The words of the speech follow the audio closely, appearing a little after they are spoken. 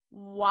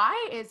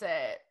Why is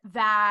it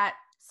that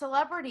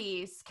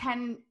celebrities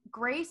can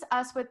grace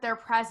us with their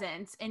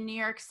presence in New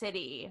York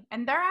City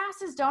and their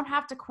asses don't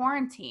have to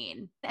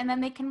quarantine and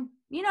then they can,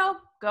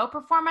 go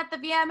perform at the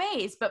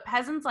VMAs? But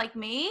peasants like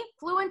me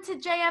flew into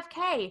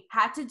JFK,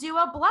 had to do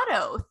a blood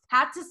oath,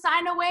 had to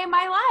sign away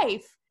my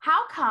life.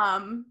 How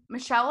come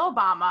Michelle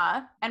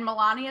Obama and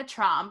Melania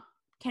Trump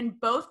can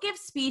both give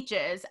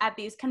speeches at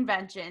these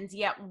conventions,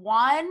 yet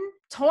one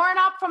torn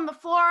up from the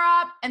floor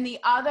up and the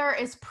other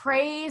is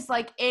praised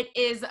like it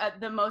is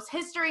the most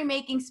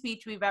history-making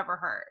speech we've ever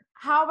heard?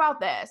 How about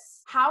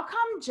this? How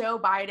come Joe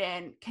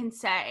Biden can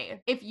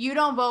say, if you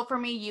don't vote for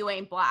me, you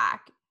ain't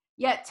black?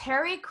 Yet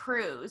Terry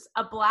Crews,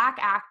 a black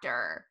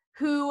actor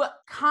who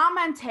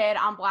commented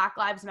on Black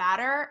Lives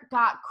Matter,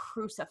 got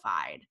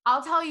crucified.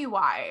 I'll tell you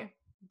why.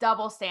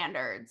 Double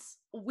standards.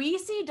 We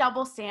see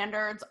double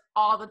standards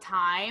all the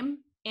time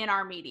in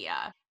our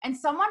media. And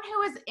someone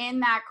who is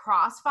in that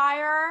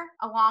crossfire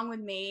along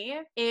with me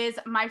is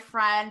my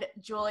friend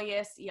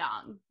Julius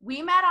Young.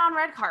 We met on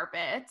red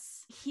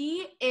carpets.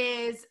 He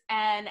is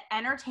an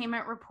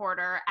entertainment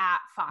reporter at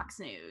Fox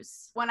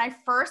News. When I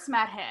first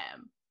met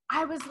him,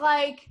 I was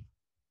like,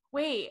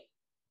 wait,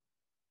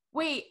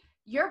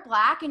 you're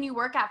black and you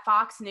work at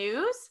Fox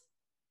News?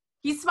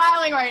 He's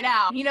smiling right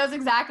now. He knows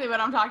exactly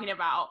what I'm talking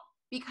about.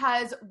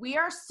 Because we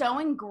are so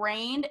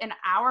ingrained in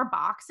our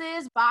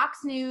boxes. Fox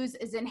News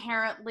is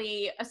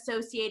inherently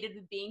associated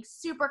with being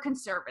super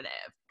conservative.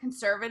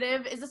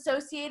 Conservative is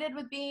associated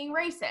with being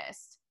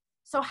racist.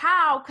 So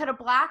how could a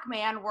black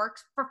man work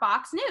for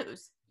Fox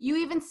News? You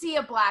even see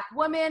a black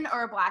woman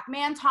or a black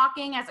man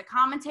talking as a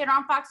commentator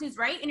on Fox News,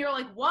 right? And you're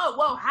like,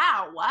 whoa,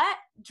 how, what?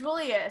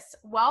 Julius,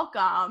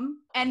 welcome.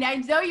 And I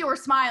know you were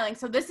smiling,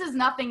 so this is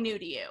nothing new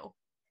to you.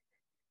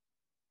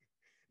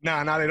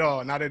 No, not at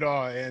all. Not at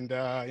all. And,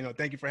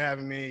 thank you for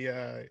having me.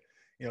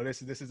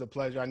 This is a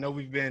pleasure. I know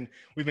we've been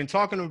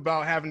talking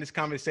about having this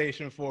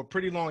conversation for a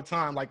pretty long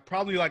time,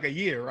 probably like a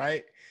year,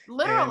 right?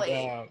 Literally.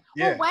 And,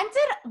 yeah.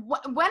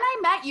 Well, when I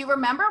met you,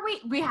 remember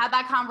we had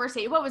that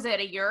conversation, what was it,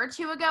 a year or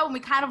two ago, and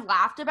we kind of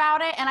laughed about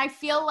it. And I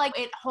feel like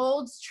it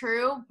holds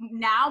true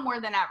now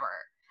more than ever.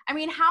 I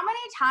mean, how many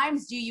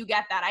times do you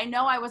get that? I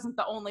know I wasn't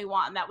the only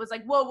one that was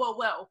like,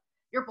 whoa.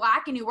 You're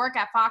black and you work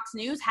at Fox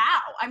News?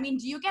 How? I mean,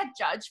 do you get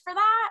judged for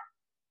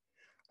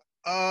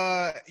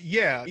that?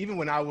 Yeah. Even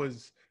when I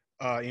was,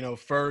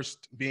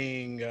 first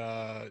being,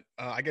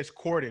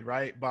 courted,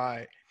 right,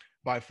 by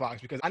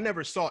Fox, because I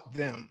never sought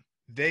them.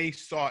 They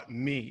sought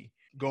me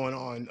going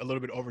on a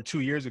little bit over 2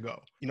 years ago.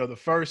 The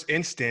first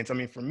instance, I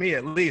mean, for me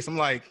at least, I'm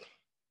like,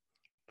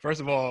 first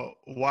of all,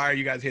 why are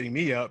you guys hitting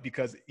me up?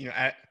 Because,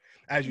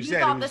 as you said,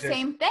 you thought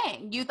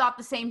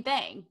the same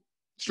thing.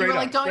 Straight you were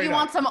up, like, don't you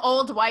want some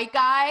old white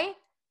guy?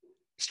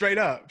 Straight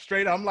up.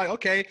 I'm like,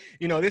 okay,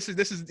 this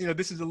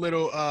is a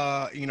little,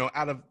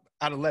 out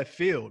of left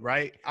field,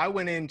 right? I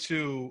went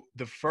into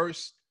the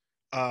first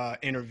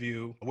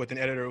interview with an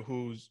editor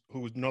who's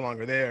no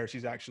longer there.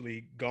 She's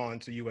actually gone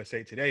to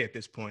USA Today at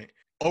this point.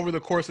 Over the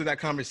course of that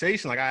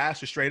conversation, I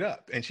asked her straight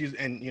up, and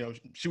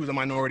she was a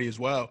minority as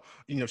well.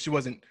 She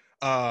wasn't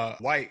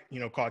white,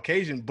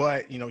 Caucasian,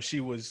 but she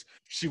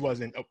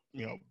wasn't,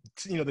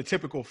 the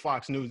typical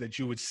Fox News that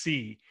you would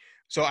see.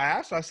 So I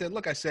asked her, I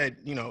said,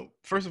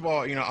 first of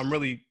all, I'm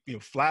really,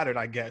 flattered,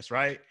 I guess,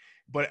 right?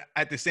 But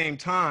at the same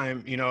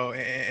time,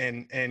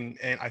 and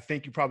I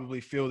think you probably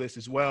feel this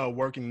as well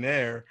working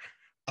there,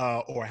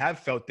 or have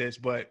felt this,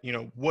 but,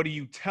 what do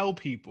you tell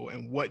people,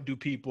 and what do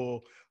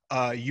people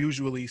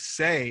usually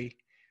say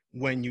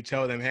when you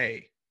tell them,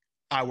 hey,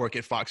 I work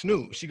at Fox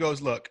News? She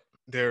goes, look,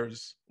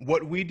 there's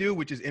what we do,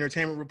 which is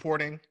entertainment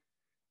reporting,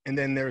 and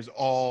then there's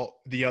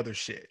all the other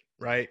shit,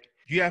 right?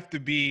 You have to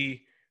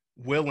be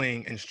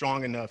willing and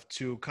strong enough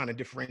to kind of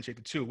differentiate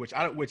the two, which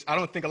I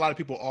don't think a lot of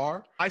people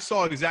are. I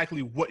saw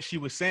exactly what she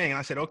was saying, and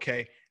I said,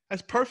 okay,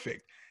 that's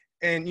perfect.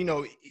 And,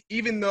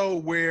 even though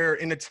we're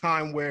in a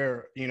time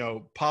where,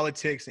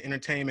 politics and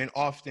entertainment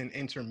often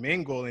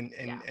intermingle and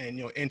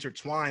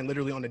intertwine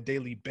literally on a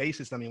daily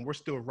basis, I mean, we're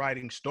still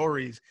writing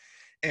stories,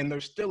 and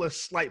there's still a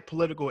slight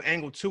political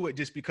angle to it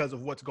just because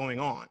of what's going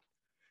on.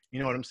 You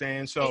know what I'm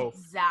saying? So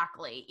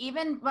exactly.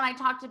 Even when I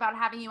talked about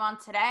having you on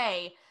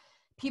today,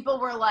 people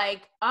were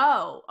like,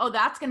 oh,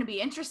 that's going to be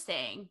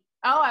interesting.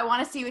 Oh, I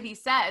want to see what he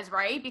says,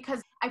 right?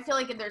 Because I feel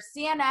like there's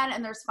CNN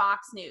and there's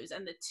Fox News,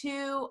 and the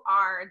two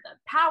are the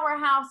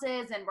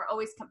powerhouses, and we're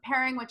always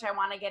comparing, which I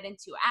want to get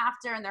into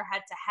after, and they're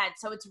head to head.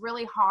 So it's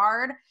really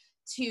hard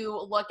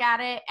to look at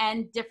it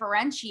and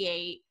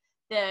differentiate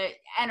the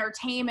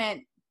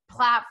entertainment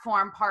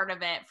platform part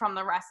of it from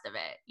the rest of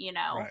it,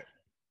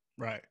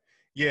 Right.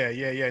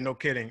 Yeah. No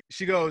kidding.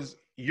 She goes,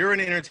 you're an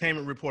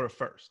entertainment reporter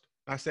first.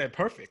 I said,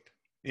 perfect.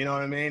 You know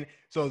what I mean?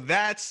 So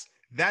that's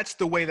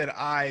the way that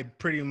I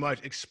pretty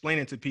much explain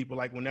it to people.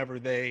 Like whenever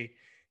they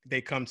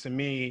come to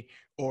me,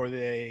 or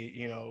they,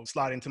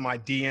 slide into my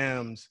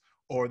DMs,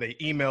 or they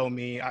email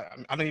me. I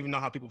don't even know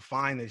how people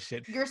find this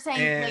shit. You're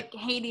saying like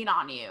hating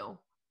on you.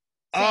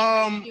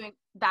 Saying you're doing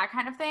that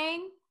kind of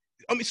thing?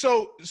 I mean,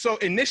 so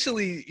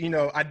initially,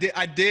 I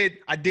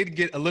did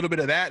get a little bit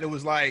of that. It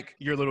was like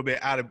you're a little bit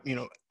out of,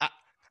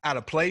 out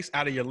of place,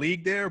 out of your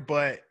league there.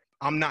 But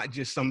I'm not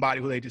just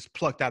somebody who they just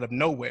plucked out of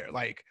nowhere.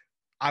 Like,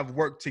 I've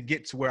worked to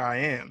get to where I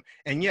am.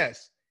 And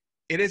yes,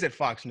 it is at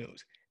Fox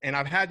News. And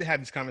I've had to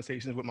have these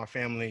conversations with my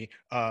family,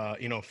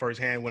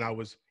 firsthand when I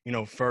was,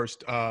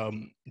 first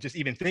just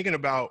even thinking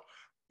about,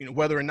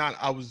 whether or not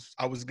I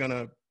was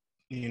gonna,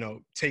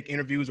 take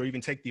interviews or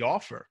even take the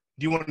offer.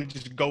 Do you want to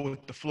just go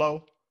with the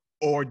flow,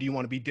 or do you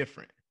want to be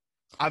different?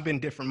 I've been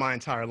different my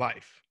entire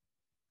life.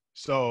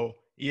 So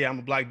yeah, I'm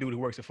a Black dude who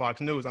works at Fox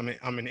News. I'm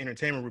an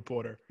entertainment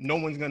reporter. No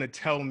one's gonna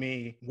tell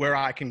me where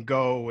I can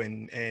go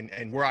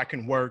and where I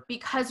can work.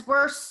 Because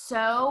we're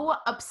so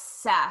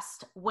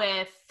obsessed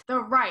with the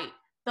right,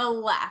 the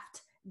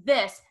left,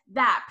 this,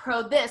 that,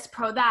 pro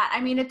that.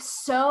 I mean, it's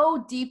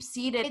so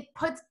deep-seated. It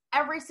puts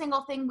every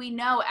single thing we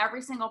know,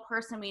 every single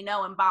person we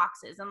know in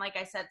boxes. And like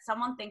I said,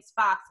 someone thinks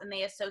Fox and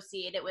they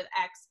associate it with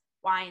X,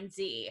 Y, and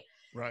Z.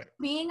 Right.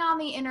 Being on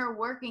the inner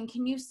working,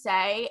 can you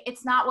say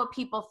it's not what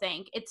people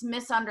think? It's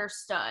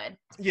misunderstood.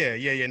 Yeah,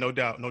 no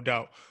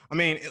doubt. I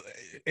mean,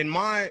 in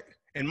my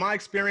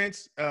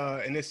experience,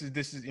 and this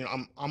is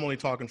I'm only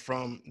talking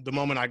from the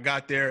moment I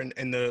got there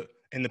and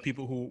the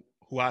people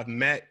who I've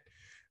met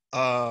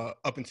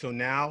up until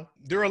now.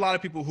 There are a lot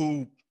of people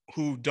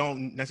who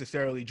don't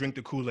necessarily drink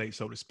the Kool-Aid,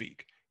 so to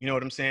speak. You know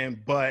what I'm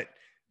saying? But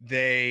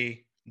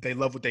they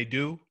love what they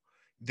do.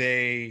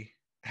 They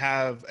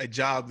have a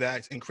job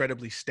that's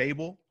incredibly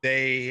stable.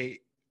 They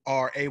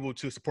are able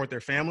to support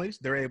their families.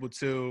 They're able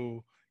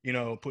to,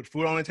 put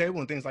food on the table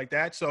and things like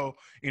that. So,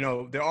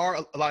 there are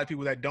a lot of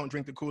people that don't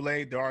drink the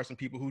Kool-Aid. There are some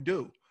people who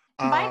do.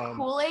 By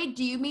Kool-Aid,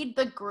 do you mean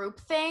the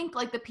groupthink,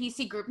 like the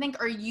PC groupthink,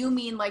 or you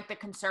mean like the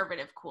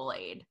conservative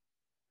Kool-Aid?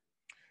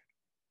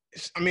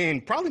 I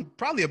mean,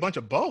 probably a bunch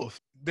of both.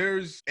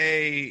 There's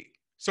a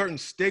certain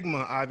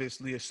stigma,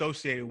 obviously,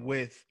 associated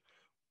with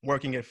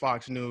working at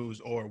Fox News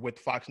or with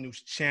Fox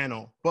News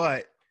channel,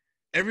 but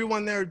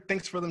everyone there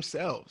thinks for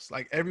themselves.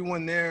 Like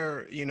everyone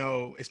there,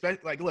 especially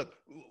like, look,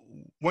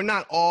 we're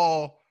not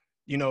all,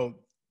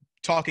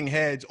 talking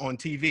heads on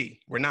TV.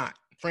 We're not.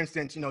 For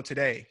instance,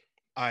 today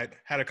I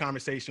had a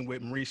conversation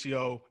with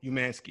Mauricio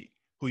Umansky,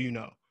 who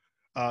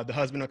the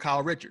husband of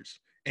Kyle Richards,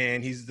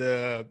 and he's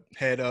the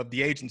head of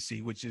The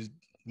Agency, which is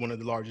one of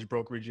the largest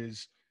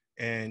brokerages,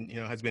 and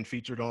has been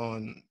featured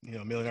on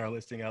Millionaire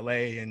Listing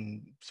LA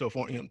and so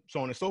forth, so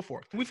on and so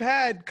forth. We've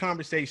had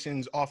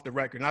conversations off the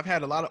record, and I've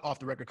had a lot of off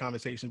the record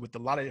conversations with a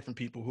lot of different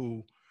people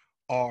who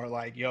are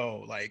like,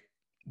 yo, like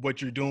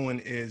what you're doing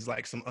is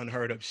like some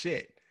unheard of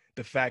shit.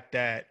 The fact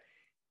that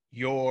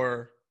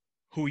you're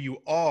who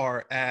you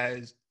are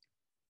as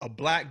a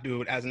Black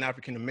dude, as an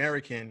African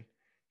American,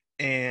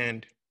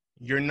 and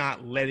you're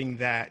not letting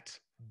that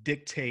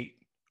dictate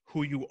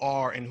who you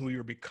are and who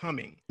you're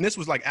becoming. And this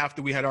was like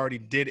after we had already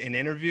did an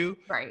interview.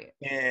 Right.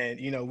 And,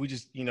 we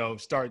just,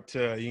 start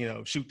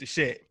to, shoot the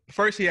shit.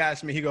 First he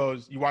asked me, he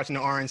goes, you watching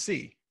the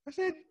RNC? I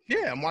said,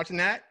 yeah, I'm watching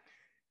that.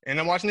 And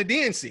I'm watching the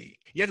DNC.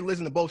 You have to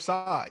listen to both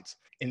sides.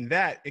 And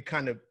that, it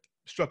kind of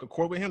struck a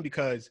chord with him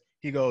because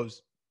he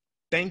goes,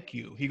 thank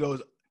you. He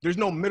goes, there's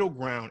no middle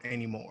ground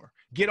anymore.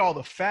 Get all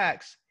the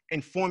facts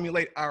and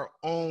formulate our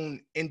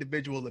own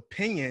individual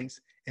opinions.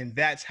 And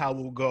that's how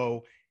we'll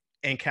go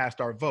and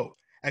cast our vote.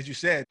 As you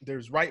said,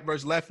 there's right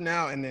versus left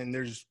now, and then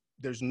there's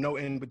no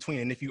in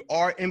between. And if you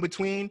are in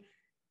between,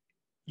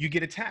 you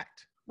get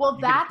attacked. Well,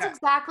 that's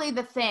exactly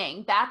the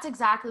thing. That's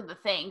exactly the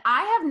thing.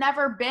 I have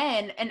never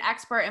been an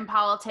expert in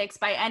politics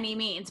by any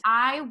means.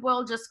 I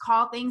will just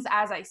call things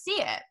as I see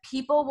it.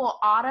 People will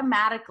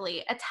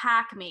automatically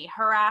attack me,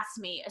 harass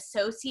me,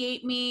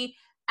 associate me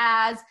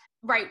as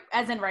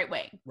in right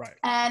wing. Right.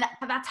 And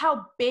that's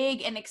how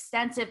big and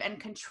extensive and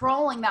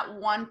controlling that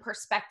one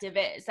perspective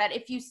is, that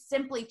if you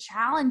simply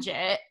challenge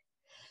it,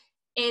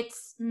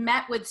 it's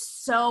met with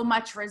so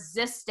much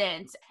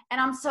resistance. And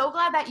I'm so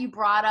glad that you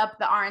brought up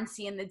the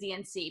RNC and the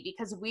DNC,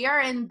 because we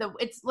are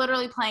it's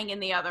literally playing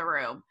in the other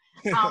room.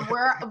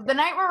 The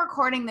night we're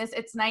recording this,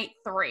 it's night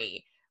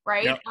 3,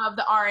 right? Yep. Of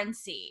the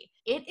RNC.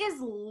 It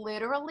is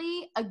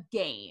literally a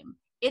game.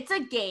 It's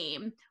a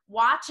game,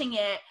 watching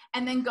it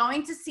and then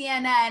going to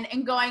CNN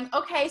and going,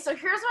 okay, so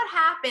here's what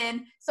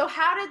happened. So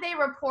how did they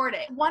report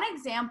it? One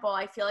example,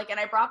 I feel like, and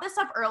I brought this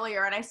up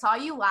earlier and I saw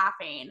you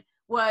laughing,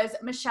 was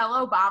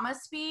Michelle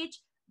Obama's speech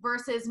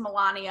versus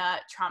Melania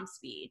Trump's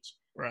speech.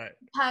 Right.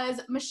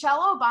 Because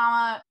Michelle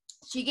Obama,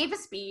 she gave a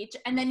speech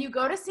and then you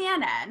go to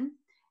CNN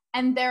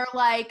and they're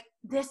like,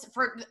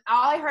 all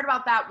I heard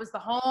about that was the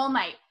whole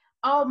night.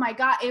 Oh my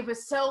God, it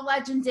was so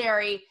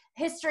legendary,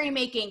 history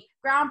making,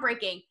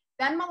 groundbreaking.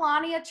 Then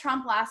Melania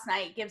Trump last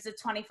night gives a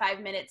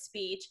 25-minute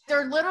speech.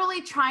 They're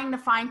literally trying to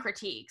find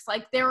critiques.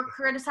 Like they were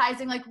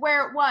criticizing like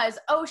where it was.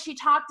 Oh, she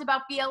talked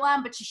about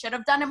BLM, but she should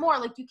have done it more.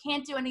 Like you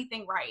can't do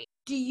anything right.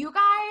 Do you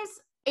guys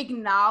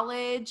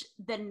acknowledge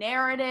the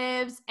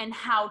narratives and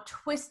how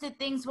twisted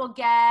things will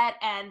get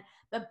and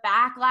the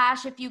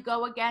backlash if you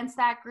go against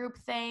that group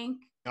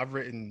thing? I've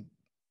written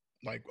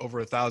like over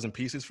 1,000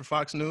 pieces for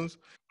Fox News.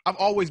 I've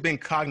always been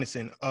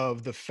cognizant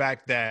of the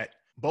fact that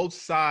both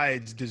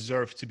sides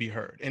deserve to be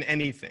heard in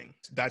anything.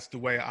 That's the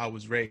way I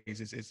was raised.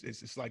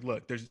 It's like,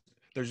 look, there's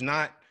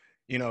not,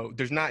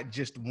 there's not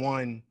just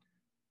one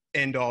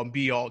end all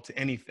be all to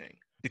anything,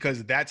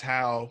 because that's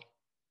how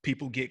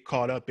people get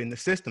caught up in the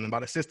system. And by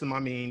the system, I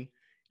mean,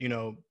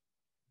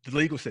 the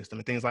legal system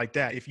and things like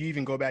that. If you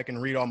even go back and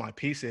read all my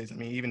pieces, I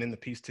mean, even in the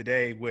piece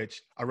today,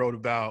 which I wrote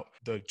about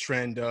the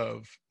trend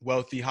of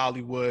wealthy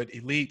Hollywood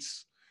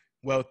elites,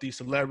 wealthy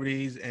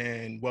celebrities,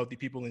 and wealthy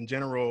people in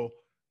general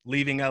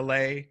leaving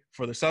LA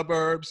for the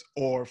suburbs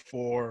or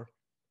for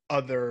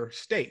other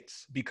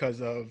states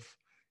because of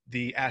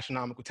the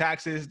astronomical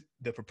taxes,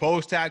 the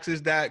proposed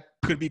taxes that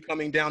could be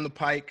coming down the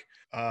pike,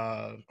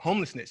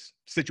 homelessness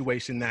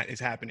situation that is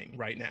happening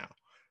right now.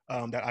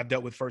 That I've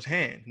dealt with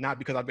firsthand, not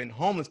because I've been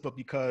homeless, but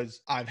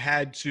because I've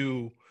had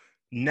to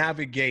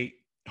navigate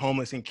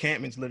homeless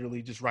encampments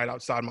literally just right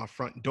outside my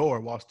front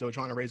door while still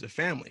trying to raise a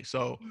family.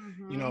 So,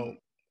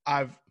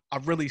 I've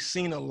really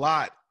seen a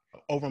lot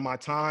over my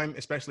time,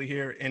 especially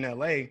here in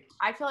LA.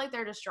 I feel like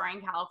they're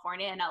destroying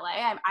California and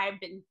LA. I've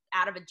been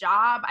out of a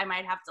job. I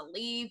might have to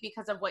leave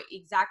because of what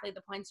exactly the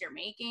points you're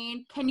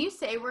making. Can you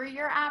say where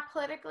you're at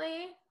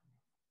politically?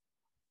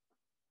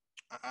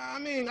 I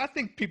mean, I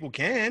think people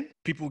can.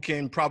 People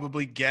can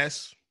probably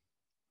guess,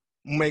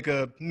 make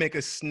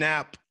a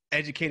snap,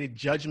 educated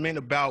judgment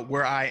about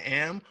where I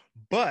am.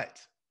 But,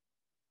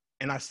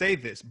 and I say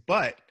this,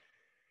 but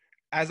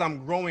as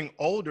I'm growing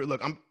older,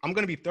 look, I'm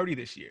going to be 30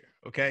 this year,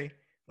 okay?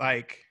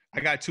 Like, I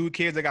got 2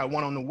 kids, I got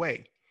 1 on the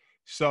way.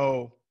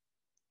 So,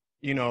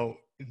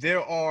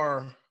 there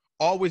are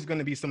always going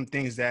to be some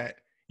things that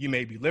you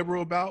may be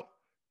liberal about.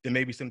 There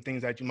may be some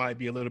things that you might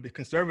be a little bit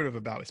conservative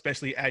about,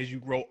 especially as you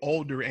grow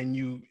older and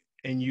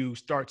you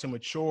start to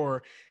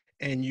mature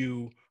and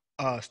you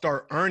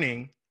start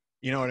earning,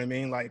 you know what I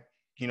mean? Like,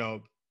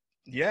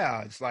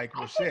 yeah, it's like,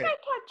 well, shit.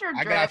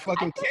 I got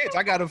fucking kids.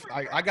 I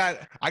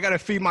gotta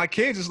feed my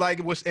kids. It's like,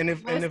 and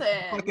if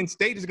the fucking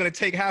state is gonna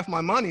take half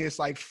my money, it's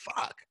like,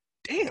 fuck,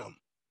 damn.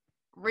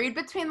 Read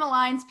between the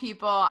lines,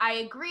 people.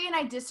 I agree and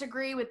I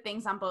disagree with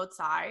things on both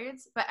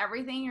sides, but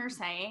everything you're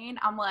saying,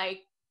 I'm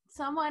like,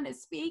 someone is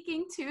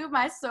speaking to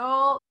my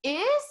soul.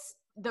 Is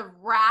the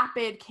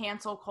rapid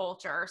cancel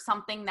culture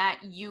something that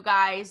you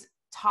guys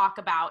talk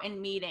about in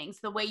meetings,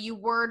 the way you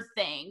word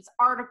things,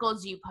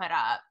 articles you put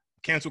up?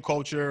 Cancel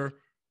culture,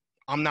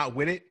 I'm not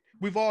with it.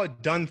 We've all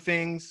done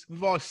things,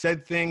 we've all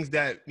said things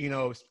that,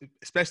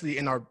 especially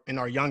in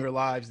our younger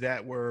lives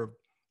that we're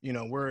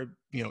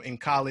in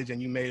college,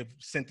 and you may have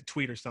sent a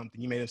tweet or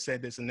something, you may have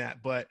said this and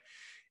that, but,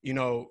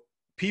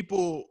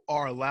 people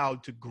are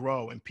allowed to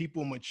grow and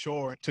people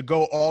mature to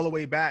go all the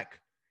way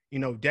back,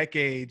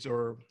 decades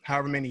or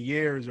however many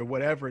years or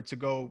whatever, to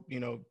go,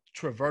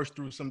 traverse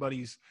through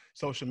somebody's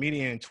social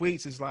media and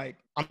tweets. Is like,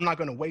 I'm not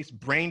going to waste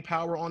brain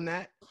power on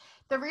that.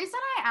 The reason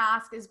I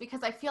ask is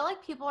because I feel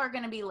like people are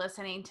going to be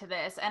listening to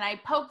this, and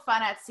I poke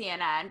fun at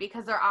CNN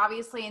because they're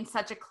obviously in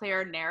such a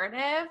clear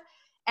narrative.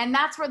 And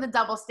that's where the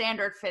double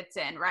standard fits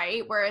in,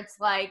 right? Where it's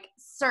like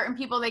certain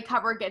people they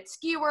cover get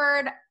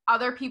skewered,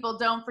 other people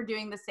don't for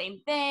doing the same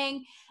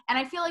thing. And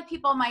I feel like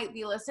people might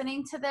be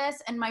listening to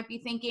this and might be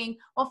thinking,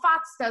 well,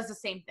 Fox does the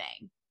same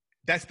thing.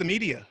 That's the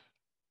media.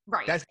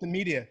 Right. That's the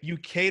media. You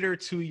cater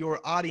to your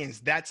audience.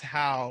 That's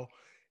how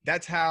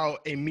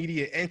a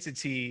media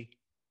entity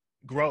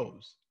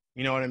grows.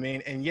 You know what I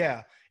mean? And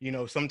yeah,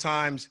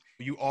 sometimes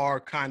you are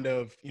kind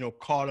of,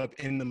 caught up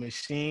in the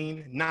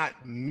machine,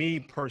 not me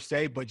per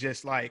se, but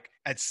just like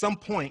at some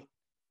point,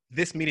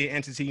 this media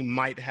entity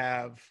might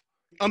have,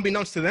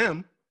 unbeknownst to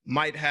them,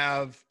 might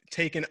have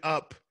taken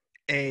up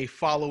a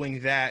following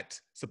that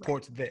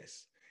supports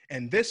this.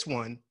 And this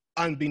one,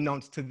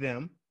 unbeknownst to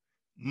them,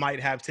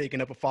 might have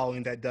taken up a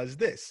following that does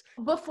this.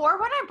 Before,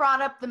 when I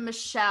brought up the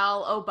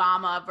Michelle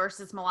Obama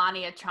versus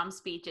Melania Trump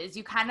speeches,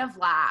 you kind of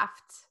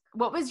laughed.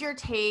 What was your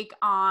take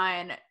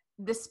on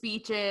the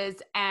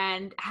speeches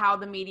and how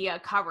the media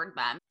covered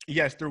them?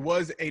 Yes, there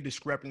was a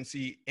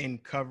discrepancy in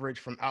coverage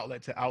from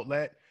outlet to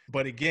outlet.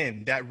 But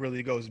again, that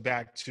really goes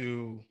back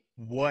to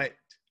what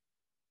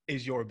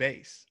is your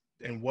base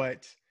and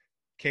what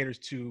caters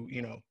to,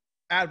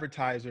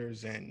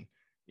 advertisers. And,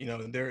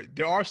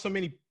 there are so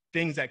many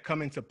things that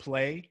come into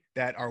play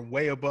that are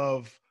way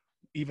above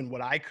even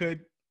what I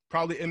could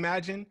probably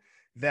imagine,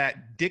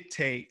 that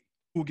dictate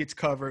who gets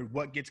covered,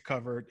 what gets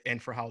covered,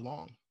 and for how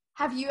long.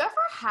 Have you ever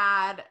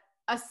had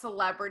a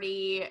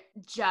celebrity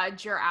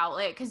judge your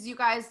outlet? Because you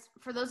guys,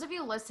 for those of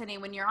you listening,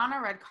 when you're on a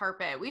red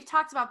carpet, we've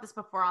talked about this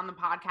before on the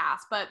podcast,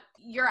 but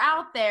you're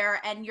out there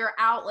and your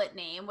outlet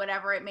name,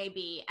 whatever it may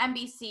be,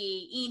 NBC,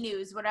 E!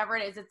 News, whatever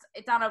it is,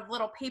 it's on a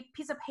little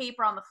piece of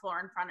paper on the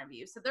floor in front of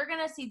you. So they're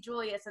going to see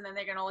Julius and then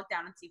they're going to look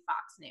down and see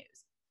Fox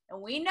News.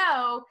 And we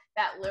know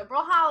that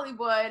liberal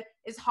Hollywood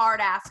is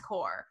hard-ass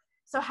core.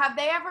 So have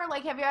you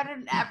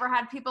ever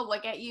had people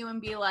look at you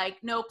and be like,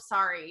 nope,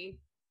 sorry?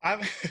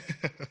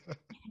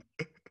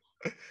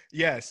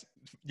 Yes.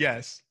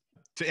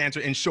 To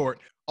answer in short,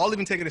 I'll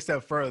even take it a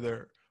step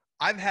further.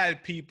 I've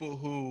had people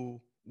who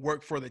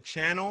work for the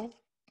channel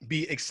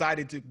be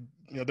excited to,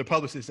 the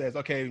publicist says,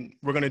 okay,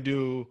 we're gonna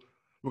do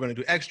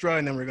Extra,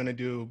 and then we're gonna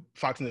do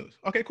Fox News.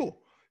 Okay,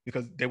 cool,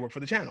 because they work for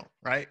the channel,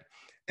 right?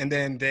 And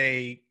then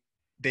they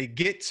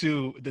get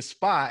to the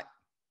spot,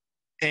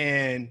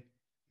 and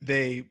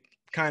they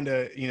kind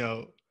of,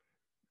 a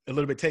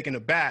little bit taken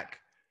aback,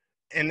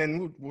 and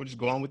then we'll just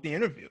go on with the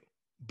interview.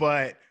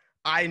 But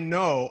I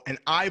know, and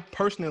I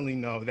personally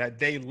know, that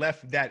they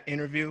left that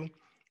interview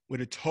with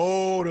a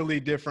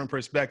totally different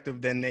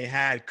perspective than they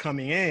had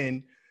coming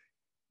in,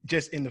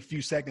 just in the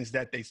few seconds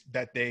that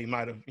they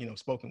might have,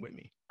 spoken with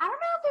me. I don't know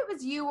if it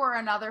was you or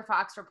another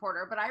Fox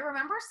reporter, but I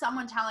remember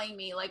someone telling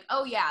me, like,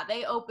 oh yeah,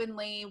 they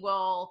openly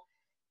will,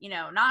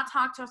 not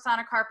talk to us on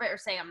a carpet, or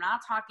say I'm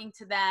not talking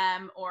to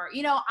them, or,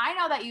 I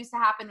know that used to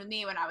happen with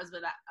me when I was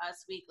with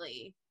Us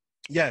Weekly.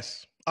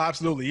 Yes,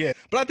 absolutely. Yeah.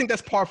 But I think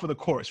that's par for the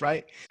course,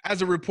 right?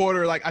 As a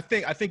reporter, like, I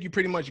think you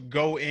pretty much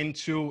go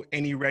into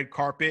any red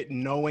carpet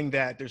knowing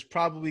that there's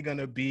probably going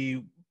to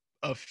be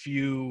a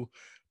few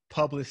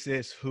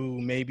publicists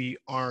who maybe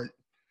aren't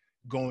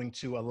going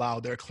to allow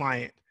their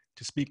client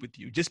to speak with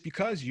you just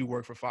because you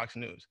work for Fox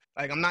News.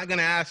 Like, I'm not going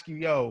to ask you,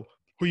 yo,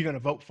 who are you going to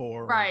vote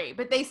for? Right.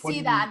 But they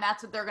see that, and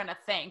that's what they're going to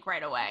think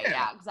right away.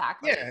 Yeah,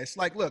 exactly. Yeah. It's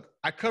like, look,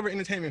 I cover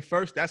entertainment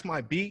first. That's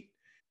my beat.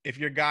 If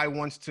your guy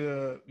wants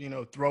to,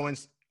 throw in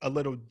a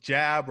little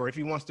jab, or if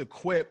he wants to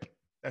quip,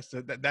 that's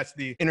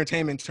the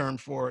entertainment term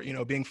for,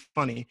 being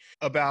funny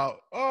about,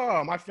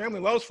 oh, my family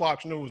loves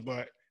Fox News,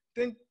 but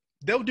then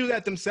they'll do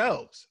that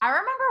themselves. I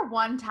remember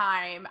one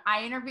time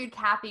I interviewed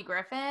Kathy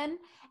Griffin,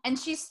 and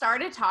she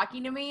started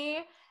talking to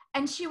me,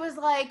 and she was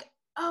like,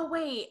 oh,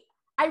 wait,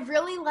 I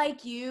really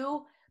like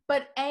you,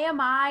 but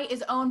AMI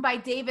is owned by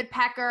David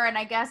Pecker, and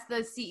I guess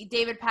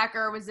David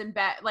Pecker was in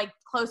bed, like,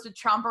 close to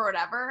Trump or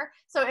whatever.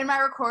 So in my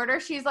recorder,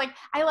 she's like,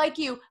 I like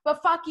you,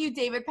 but fuck you,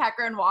 David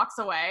Pecker, and walks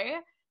away.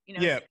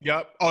 Yeah,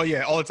 yep. Oh,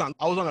 yeah, all the time.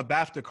 I was on a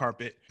BAFTA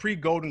carpet,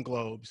 pre-Golden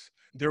Globes.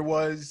 There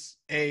was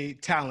a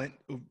talent,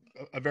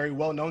 a very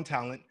well-known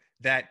talent,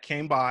 that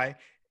came by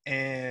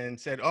and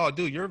said, oh,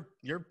 dude,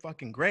 you're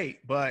fucking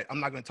great, but I'm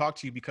not going to talk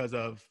to you because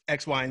of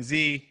X, Y, and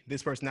Z,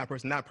 this person,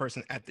 that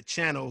person at the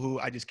channel who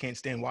I just can't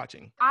stand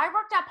watching. I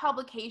worked at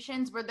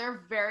publications where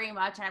they're very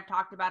much, and I've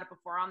talked about it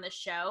before on this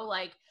show,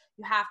 like,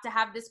 you have to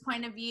have this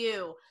point of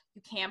view.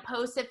 You can't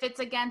post if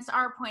it's against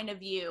our point of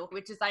view,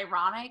 which is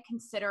ironic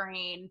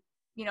considering,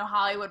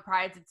 Hollywood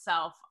prides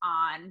itself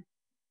on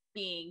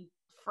being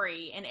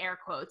free, in air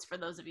quotes, for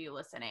those of you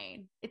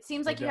listening. It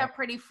seems like you have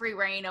pretty free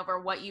reign over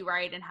what you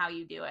write and how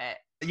you do it.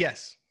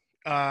 Yes.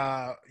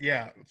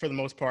 Yeah, for the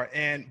most part.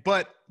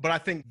 But I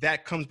think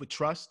that comes with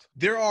trust.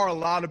 There are a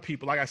lot of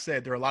people, like I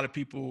said, there are a lot of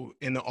people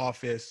in the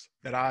office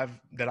that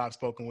I've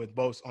spoken with,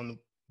 both on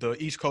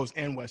the East Coast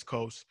and West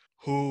Coast,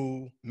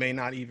 who may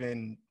not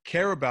even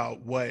care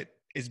about what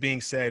is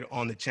being said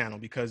on the channel,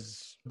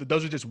 because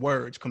those are just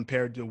words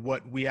compared to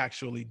what we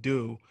actually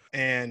do.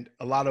 And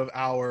a lot of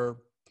our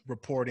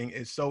reporting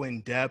is so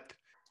in depth.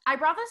 I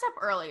brought this up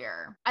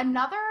earlier.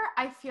 Another,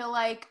 I feel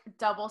like,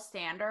 double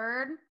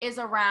standard is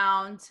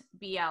around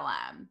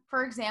BLM.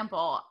 For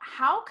example,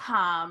 how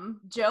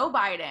come Joe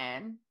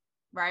Biden,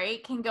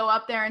 right, can go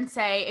up there and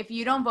say, if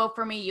you don't vote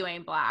for me, you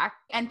ain't black,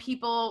 and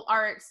people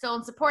are still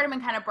in support of him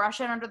and kind of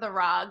brush it under the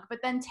rug? But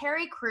then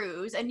Terry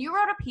Crews, and you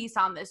wrote a piece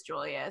on this,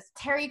 Julius,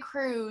 Terry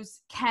Crews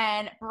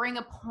can bring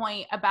a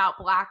point about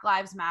Black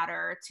Lives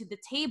Matter to the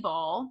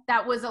table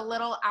that was a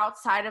little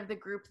outside of the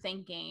group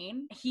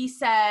thinking. He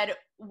said,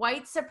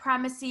 white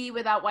supremacy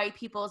without white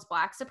people is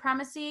black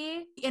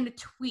supremacy, in a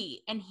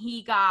tweet, and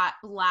he got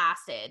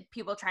blasted.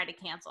 People tried to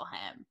cancel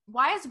him.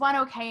 Why is one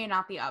okay and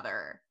not the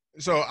other?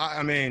 So,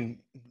 I mean,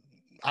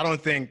 I don't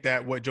think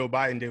that what Joe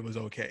Biden did was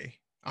okay,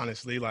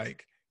 honestly.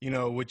 Like,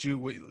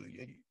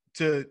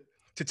 to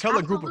tell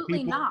a group of people.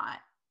 Absolutely not.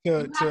 You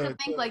have to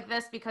think like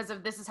this because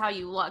of this is how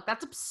you look.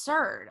 That's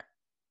absurd.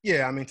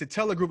 Yeah, I mean, to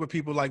tell a group of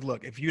people, like,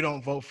 look, if you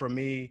don't vote for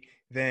me,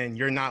 then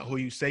you're not who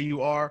you say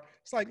you are.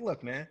 It's like,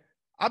 look, man,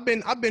 I've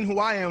been who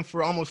I am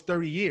for almost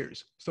 30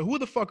 years. So who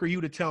the fuck are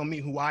you to tell me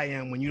who I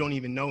am when you don't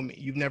even know me?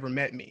 You've never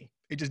met me.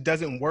 It just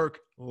doesn't work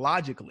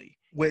logically.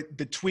 With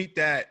the tweet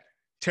that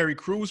Terry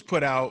Crews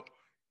put out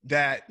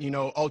that,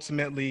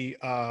 ultimately,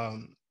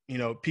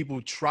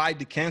 people tried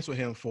to cancel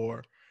him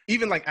for,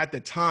 even like at the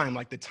time,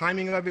 like the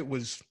timing of it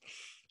was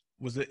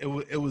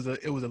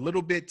a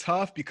little bit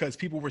tough because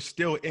people were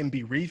still in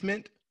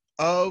bereavement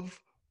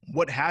of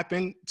what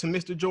happened to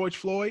Mr. George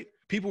Floyd.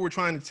 People were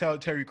trying to tell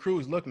Terry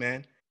Crews, look,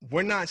 man,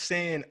 we're not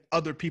saying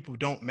other people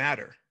don't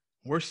matter.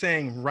 We're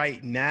saying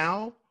right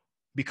now,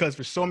 because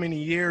for so many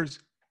years,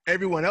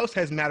 everyone else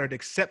has mattered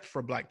except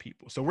for Black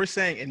people. So we're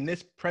saying in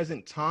this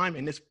present time,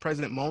 in this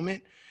present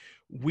moment,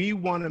 we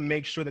want to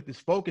make sure that this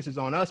focus is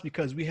on us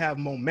because we have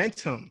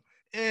momentum.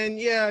 And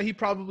yeah, he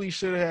probably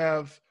should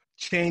have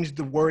changed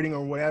the wording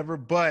or whatever,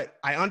 but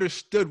I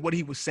understood what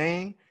he was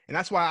saying. And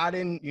that's why I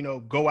didn't,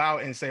 go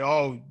out and say,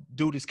 oh,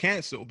 dude is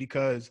canceled,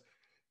 because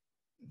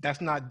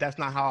that's not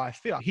how I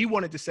feel. He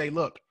wanted to say,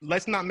 look,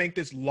 let's not make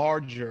this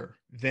larger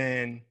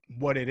than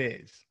what it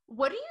is.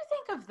 What do you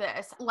think of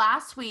this,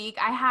 last week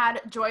I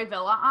had Joy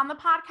Villa on the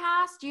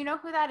podcast. Do you know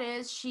who that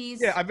is?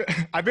 She's Yeah,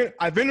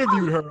 I've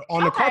interviewed her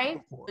on the carpet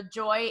okay. before.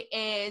 Joy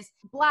is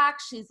Black.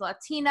 She's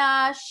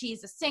Latina.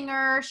 She's a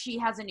singer. She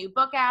has a new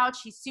book out.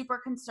 She's super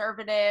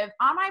conservative.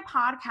 On my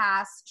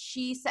podcast,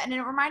 she said, and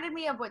it reminded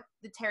me of what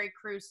the Terry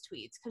Crews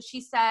tweets, because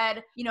she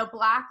said, you know,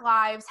 Black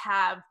lives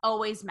have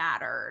always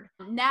mattered.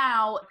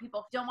 Now,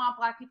 people don't want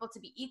Black people to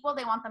be equal.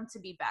 They want them to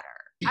be better.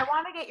 I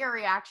want to get your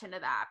reaction to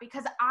that,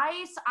 because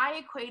I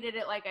equated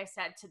it, like I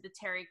said, to the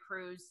Terry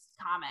Crews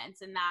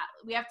comments, and that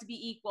we have to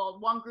be equal.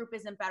 One group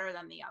isn't better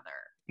than the other.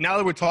 Now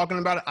that we're talking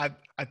about it,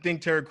 I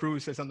think Terry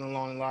Crews said something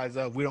along the lines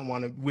of, we don't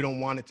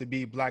want it to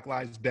be Black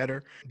Lives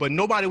Better. But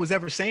nobody was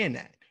ever saying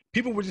that.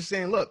 People were just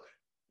saying, look,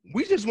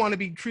 we just want to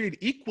be treated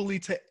equally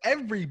to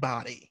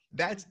everybody.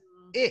 That's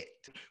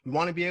it. We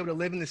want to be able to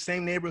live in the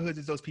same neighborhoods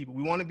as those people.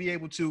 We want to be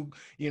able to,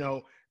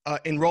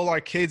 enroll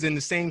our kids in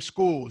the same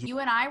schools. You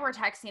and I were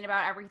texting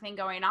about everything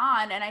going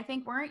on, and I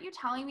think, weren't you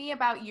telling me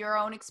about your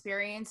own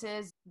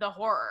experiences, the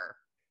horror?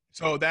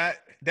 So that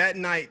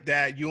night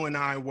that you and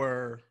I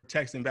were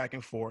texting back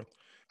and forth,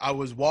 I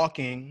was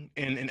walking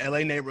in an LA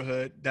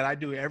neighborhood that I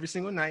do every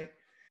single night.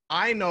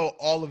 I know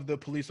all of the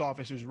police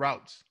officers'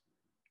 routes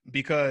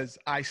because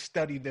I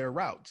study their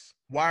routes.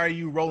 Why are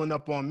you rolling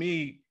up on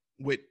me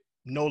with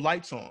no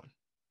lights on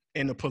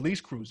in a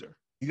police cruiser?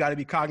 You got to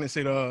be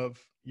cognizant of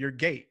your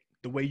gait,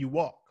 the way you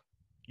walk.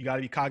 You got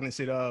to be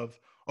cognizant of,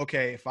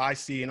 okay, if I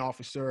see an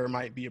officer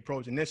might be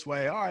approaching this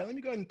way, all right, let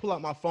me go ahead and pull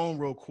out my phone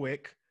real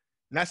quick.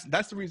 And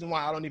that's the reason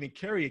why I don't even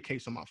carry a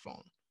case on my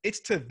phone. It's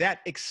to that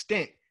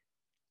extent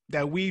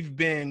that we've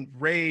been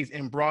raised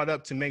and brought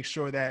up to make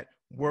sure that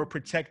we're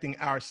protecting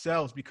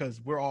ourselves,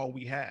 because we're all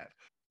we have.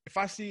 If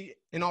I see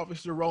an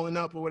officer rolling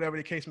up or whatever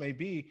the case may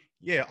be,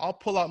 yeah, I'll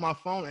pull out my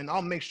phone and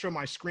I'll make sure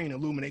my screen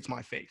illuminates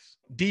my face.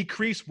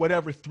 Decrease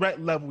whatever threat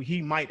level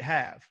he might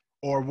have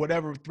or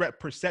whatever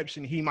threat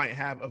perception he might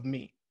have of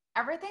me.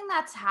 Everything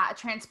that's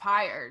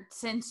transpired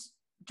since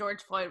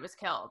George Floyd was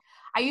killed.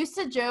 I used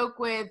to joke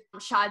with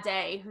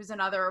Sade, who's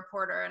another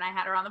reporter, and I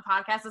had her on the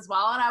podcast as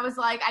well. And I was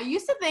like, I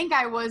used to think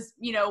I was,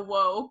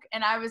 woke.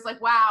 And I was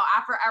like, wow,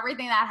 after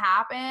everything that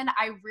happened,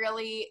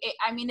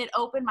 it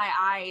opened my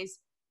eyes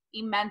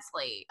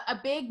immensely. A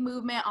big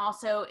movement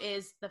also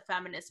is the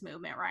feminist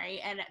movement, right?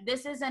 And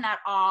this isn't at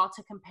all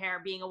to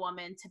compare being a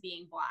woman to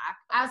being Black.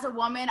 As a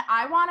woman,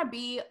 I want to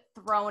be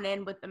thrown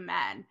in with the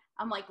men.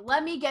 I'm like,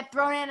 let me get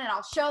thrown in and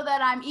I'll show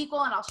that I'm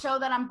equal and I'll show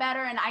that I'm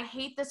better. And I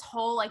hate this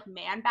whole like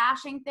man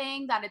bashing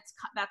thing that's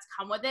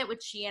come with it,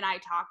 which she and I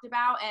talked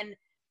about. And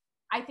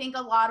I think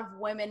a lot of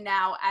women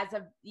now, as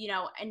a,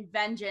 in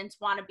vengeance,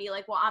 want to be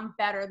like, well, I'm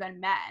better than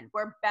men.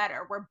 We're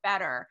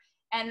better.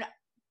 And,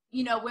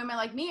 women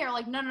like me are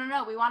like,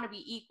 no, we want to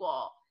be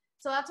equal.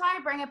 So that's why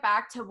I bring it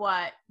back to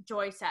what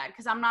Joy said,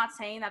 because I'm not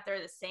saying that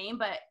they're the same,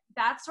 but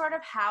that's sort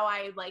of how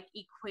I like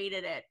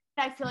equated it.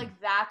 I feel like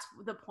that's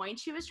the point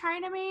she was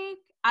trying to make.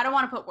 I don't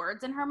want to put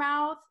words in her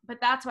mouth, but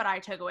that's what I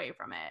took away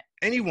from it.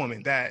 Any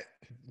woman that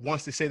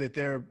wants to say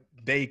that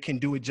they can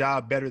do a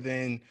job better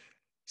than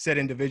said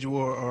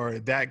individual or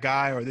that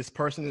guy or this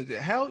person,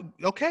 hell,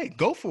 okay,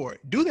 go for it.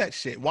 Do that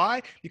shit.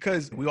 Why?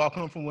 Because we all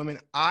come from women.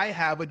 I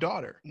have a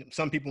daughter.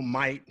 Some people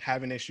might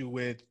have an issue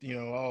with, they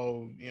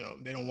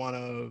don't want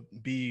to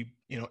be,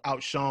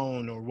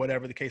 outshone or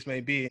whatever the case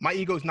may be. My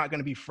ego is not going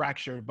to be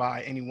fractured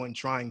by anyone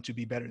trying to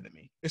be better than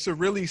me. It's a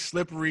really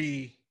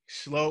slippery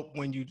slope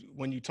when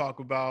you talk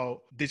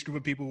about this group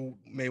of people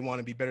may want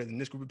to be better than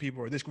this group of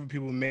people, or this group of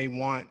people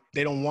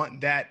they don't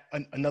want that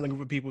another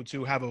group of people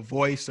to have a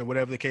voice or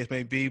whatever the case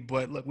may be.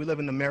 But look, we live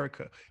in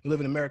America. We live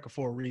in America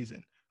for a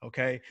reason.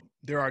 Okay.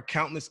 There are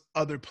countless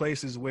other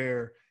places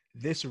where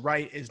this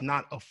right is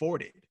not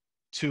afforded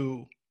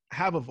to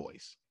have a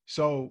voice.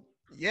 So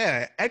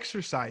yeah,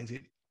 exercise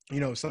it.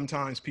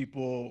 Sometimes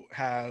people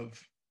have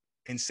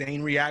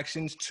insane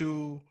reactions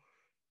to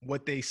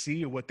what they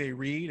see or what they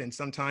read, and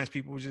sometimes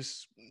people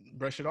just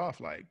brush it off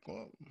like,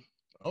 well,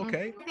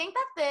 okay. I think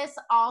that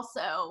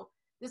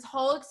this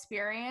whole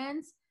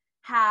experience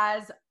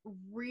has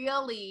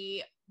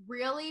really,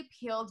 really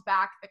peeled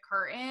back the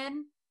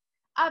curtain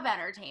of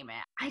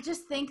entertainment. I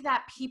just think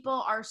that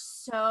people are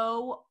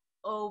so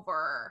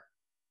over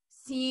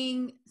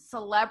seeing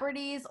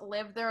celebrities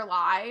live their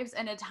lives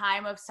in a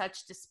time of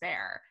such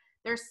despair.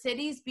 Their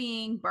cities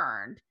being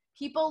burned,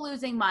 people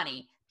losing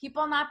money,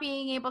 people not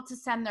being able to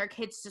send their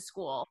kids to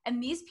school.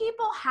 And these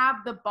people have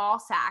the ball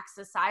sacks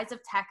the size of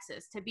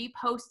Texas to be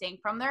posting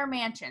from their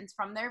mansions,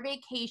 from their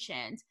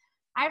vacations.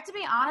 I have to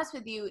be honest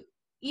with you,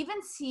 even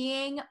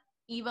seeing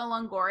Eva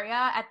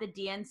Longoria at the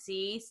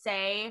DNC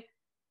say,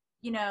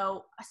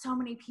 so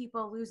many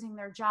people losing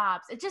their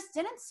jobs, it just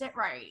didn't sit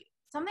right.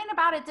 Something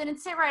about it didn't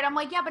sit right. I'm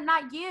like, yeah, but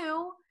not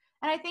you.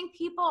 And I think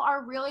people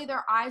are really,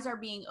 their eyes are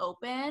being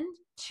opened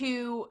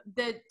to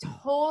the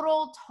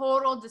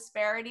total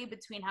disparity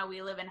between how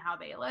we live and how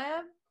they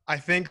live. I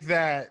think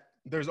that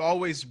there's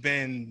always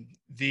been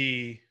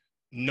the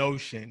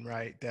notion,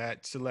 right,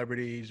 that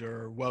celebrities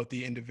or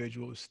wealthy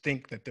individuals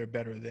think that they're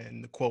better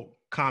than the quote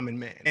common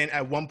man. And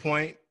at one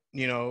point,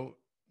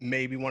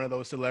 maybe one of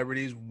those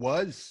celebrities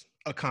was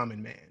a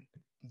common man.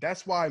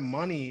 That's why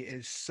money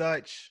is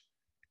such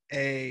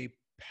a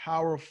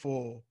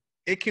powerful,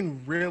 it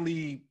can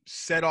really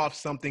set off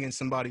something in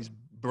somebody's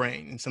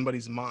brain, in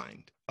somebody's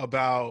mind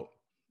about,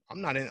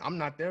 I'm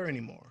not there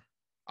anymore.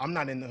 I'm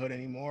not in the hood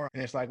anymore.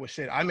 And it's like, well,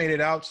 shit, I made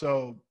it out.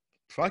 So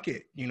fuck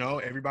it. You know,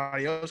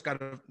 everybody else got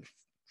to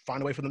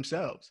find a way for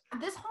themselves.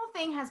 This whole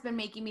thing has been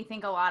making me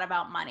think a lot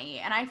about money,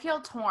 and I feel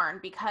torn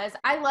because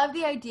I love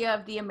the idea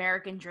of the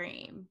American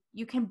dream.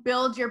 You can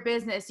build your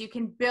business, you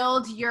can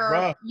build your,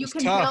 Bruh, you it's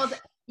can tough.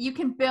 build, you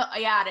can build,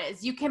 yeah, it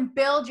is. You can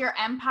build your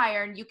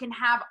empire and you can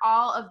have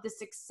all of the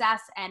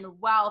success and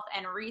wealth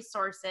and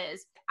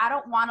resources. I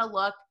don't want to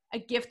look a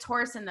gift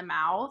horse in the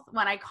mouth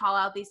when I call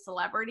out these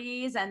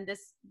celebrities and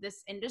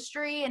this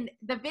industry. And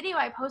the video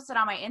I posted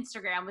on my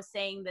Instagram was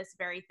saying this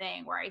very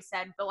thing, where I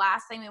said the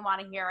last thing we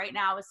want to hear right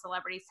now is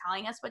celebrities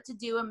telling us what to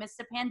do amidst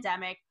a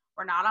pandemic.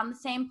 We're not on the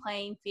same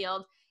playing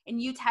field.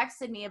 And you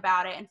texted me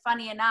about it. And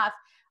funny enough,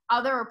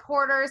 other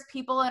reporters,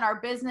 people in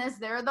our business,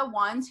 they're the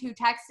ones who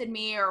texted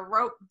me or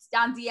wrote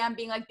on DM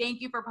being like,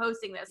 thank you for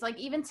posting this. Like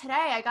even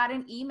today, I got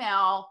an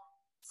email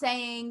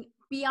saying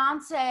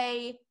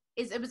Beyonce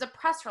it was a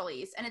press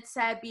release, and it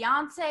said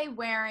Beyonce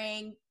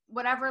wearing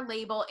whatever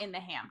label in the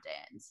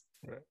Hamptons.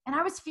 Right. And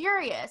I was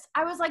furious.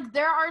 I was like,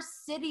 there are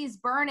cities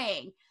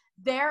burning.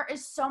 There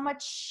is so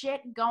much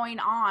shit going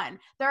on.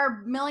 There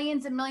are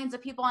millions and millions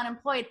of people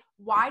unemployed.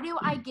 Why do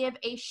I give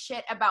a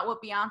shit about what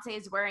Beyonce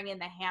is wearing in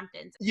the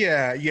Hamptons?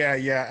 Yeah.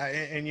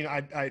 And you know,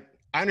 I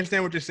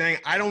understand what you're saying.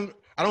 I don't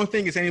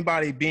think it's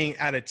anybody being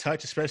out of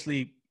touch,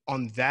 especially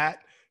on that.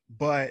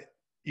 But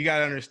you got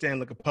to understand,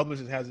 look, a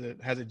publicist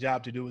has a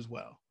job to do as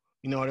well.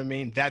 You know what I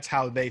mean? That's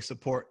how they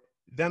support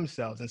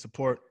themselves and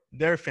support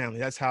their family.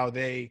 That's how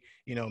they,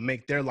 you know,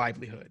 make their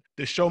livelihood.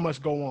 The show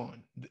must go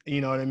on.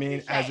 You know what I mean?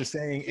 Touché. As a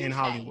saying in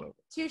Hollywood.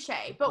 Touche.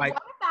 But like,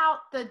 what about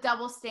the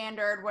double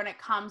standard when it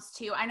comes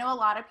to, I know a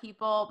lot of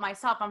people,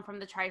 myself, I'm from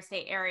the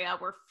tri-state area,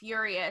 were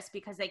furious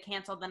because they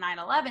canceled the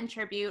 9/11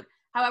 tribute.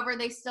 However,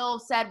 they still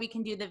said we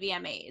can do the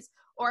VMAs.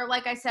 Or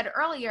like I said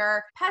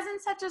earlier,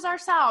 peasants such as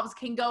ourselves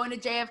can go into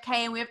JFK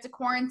and we have to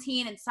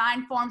quarantine and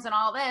sign forms and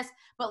all this,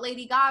 but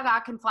Lady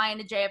Gaga can fly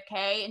into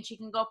JFK and she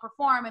can go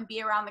perform and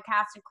be around the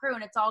cast and crew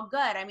and it's all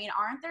good. I mean,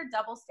 aren't there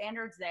double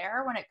standards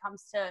there when it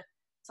comes to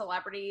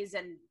celebrities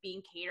and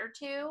being catered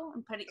to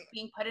and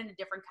being put in a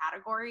different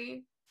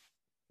category?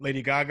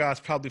 Lady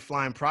Gaga's probably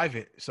flying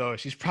private, so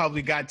she's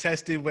probably got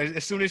tested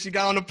as soon as she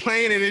got on the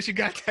plane, and then she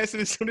got tested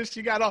as soon as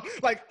she got off.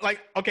 Like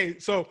okay,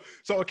 so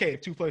okay,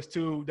 if 2 +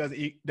 2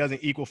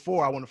 doesn't equal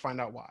 4, I want to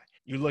find out why.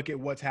 You look at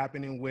what's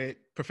happening with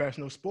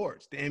professional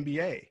sports, the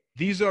NBA.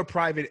 These are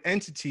private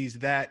entities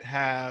that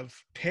have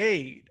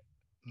paid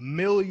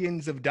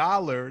millions of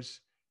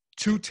dollars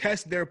to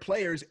test their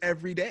players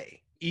every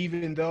day,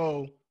 even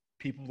though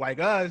people like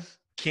us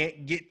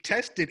can't get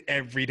tested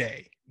every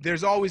day.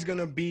 There's always going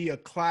to be a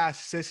class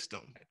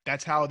system.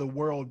 That's how the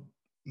world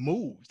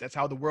moves. That's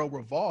how the world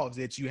revolves.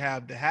 It's you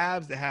have the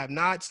haves, the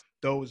have-nots,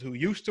 those who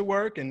used to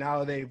work and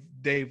now they've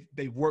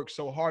worked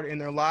so hard in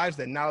their lives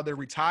that now they're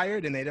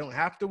retired and they don't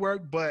have to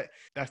work, but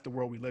that's the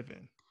world we live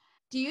in.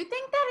 Do you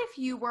think that if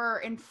you were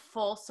in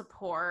full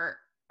support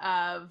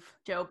of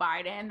Joe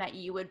Biden that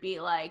you would be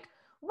like,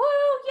 woo,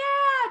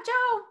 yeah,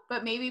 Joe,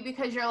 but maybe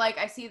because you're like,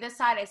 I see this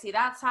side, I see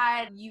that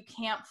side, you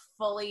can't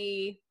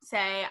fully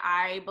say,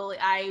 I believe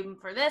I'm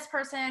for this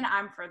person,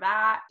 I'm for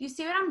that. Do you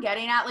see what I'm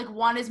getting at? Like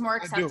one is more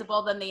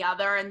acceptable than the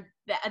other and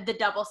the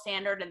double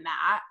standard in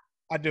that.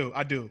 I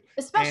do.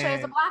 Especially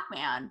as a Black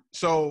man.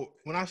 So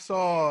when I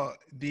saw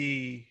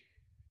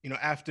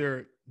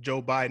after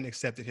Joe Biden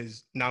accepted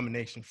his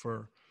nomination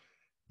for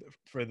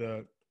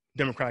the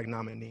Democratic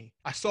nominee,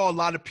 I saw a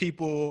lot of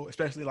people,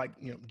 especially like,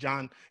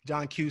 John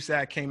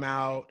Cusack came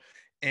out,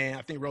 and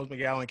I think Rose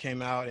McGowan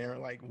came out and were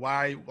like,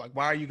 why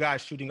are you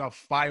guys shooting off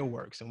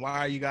fireworks? And why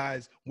are you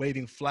guys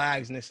waving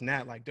flags and this and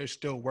that? Like, there's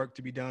still work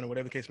to be done or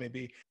whatever the case may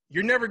be.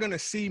 You're never going to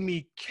see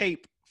me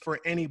cape for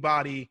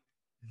anybody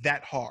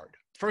that hard.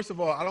 First of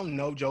all, I don't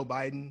know Joe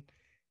Biden.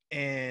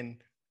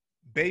 And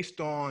based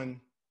on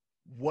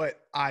what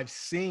I've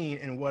seen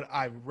and what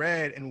I've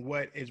read and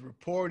what is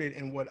reported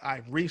and what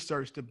I've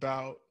researched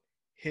about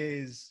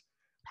his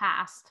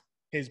past,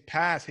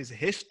 his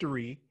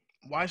history,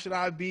 why should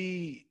I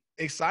be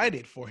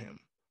excited for him?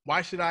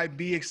 Why should I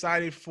be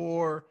excited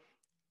for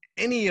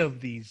any of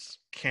these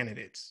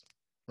candidates,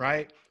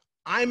 right?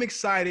 I'm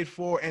excited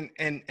for, and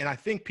I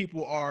think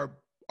people are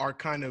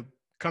kind of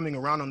coming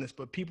around on this,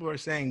 but people are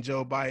saying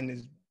Joe Biden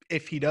is,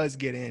 if he does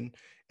get in,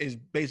 is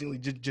basically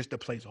just a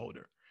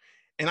placeholder.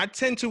 And I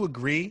tend to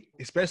agree,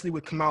 especially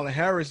with Kamala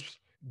Harris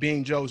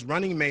being Joe's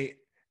running mate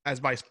as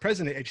vice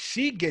president. If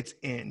she gets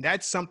in,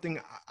 that's something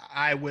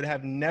I would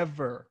have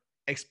never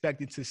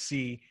expected to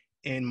see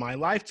in my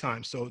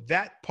lifetime. So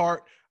that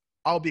part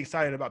I'll be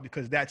excited about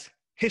because that's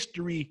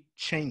history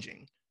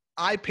changing.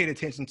 I paid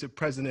attention to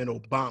President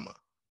Obama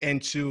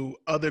and to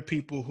other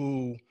people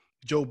who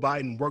Joe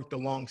Biden worked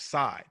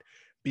alongside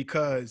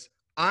because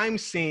I'm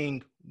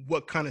seeing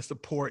what kind of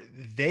support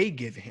they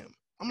give him.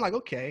 I'm like,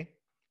 okay,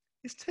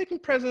 It's taking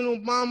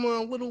President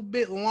Obama a little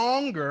bit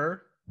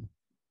longer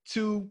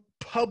to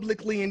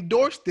publicly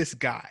endorse this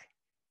guy.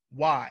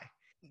 Why?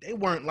 They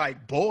weren't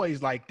like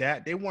boys like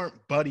that. They weren't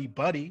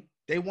buddy.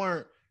 They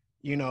weren't,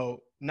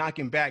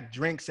 knocking back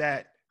drinks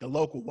at the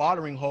local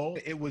watering hole.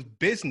 It was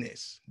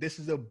business. This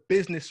is a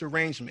business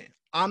arrangement.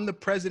 I'm the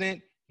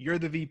president, you're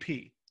the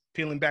VP.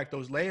 Peeling back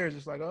those layers,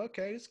 it's like,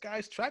 okay, this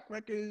guy's track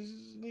record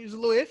is a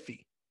little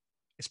iffy,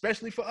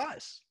 especially for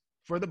us,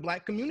 for the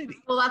Black community.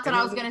 Well, that's what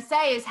I was going to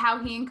say, is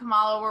how he and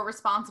Kamala were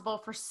responsible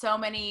for so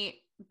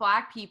many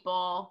Black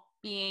people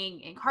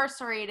being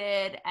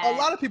incarcerated. A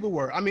lot of people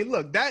were. I mean,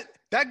 look,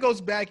 that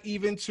goes back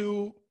even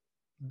to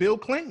Bill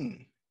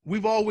Clinton.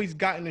 We've always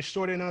gotten the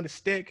short end of the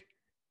stick.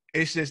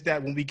 It's just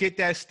that when we get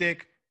that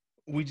stick,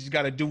 we just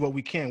got to do what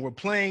we can. We're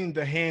playing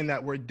the hand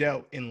that we're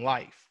dealt in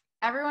life.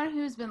 Everyone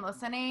who's been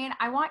listening,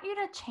 I want you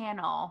to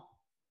channel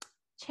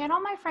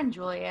my friend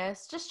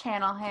Julius. Just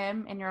channel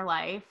him in your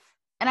life.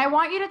 And I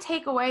want you to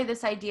take away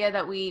this idea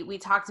that we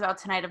talked about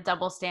tonight of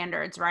double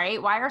standards,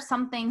 right? Why are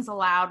some things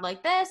allowed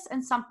like this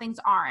and some things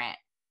aren't?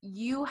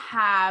 You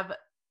have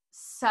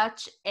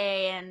such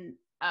an,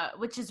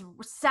 which is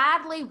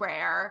sadly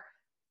rare,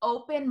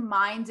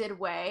 open-minded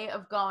way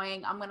of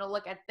going, I'm going to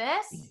look at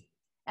this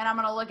and I'm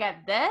going to look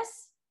at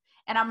this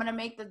and I'm going to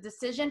make the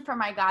decision for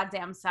my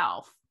goddamn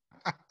self.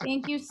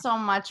 Thank you so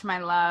much, my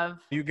love.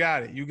 You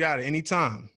got it. Anytime.